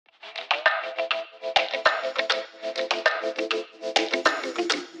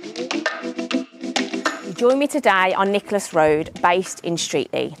Join me today on Nicholas Road, based in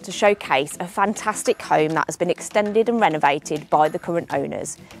Streatley, to showcase a fantastic home that has been extended and renovated by the current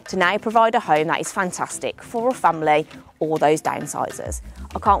owners to now provide a home that is fantastic for a family or those downsizers.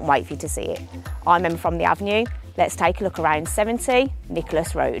 I can't wait for you to see it. I'm Emma from the Avenue. Let's take a look around 70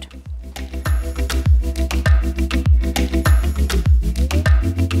 Nicholas Road.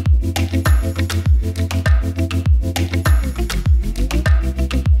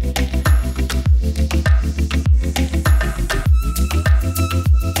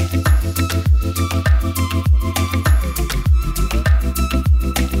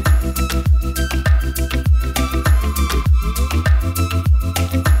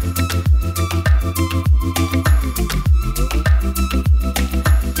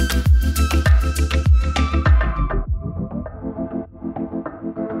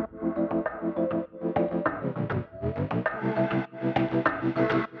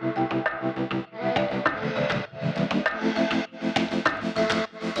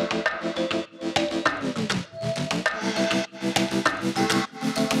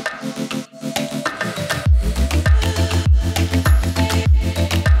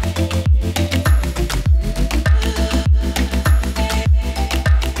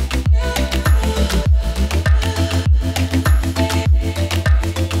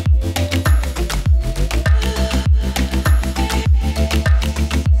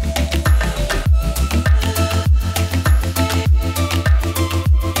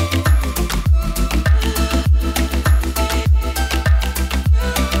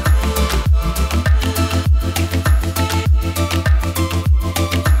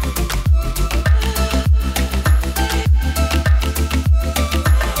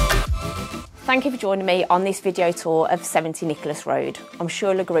 Thank you for joining me on this video tour of 70 Nicholas Road. I'm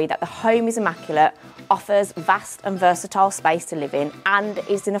sure you'll agree that the home is immaculate, offers vast and versatile space to live in, and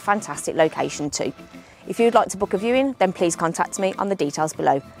is in a fantastic location too. If you'd like to book a viewing, then please contact me on the details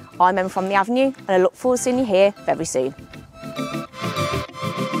below. I'm Emma from the Avenue, and I look forward to seeing you here very soon.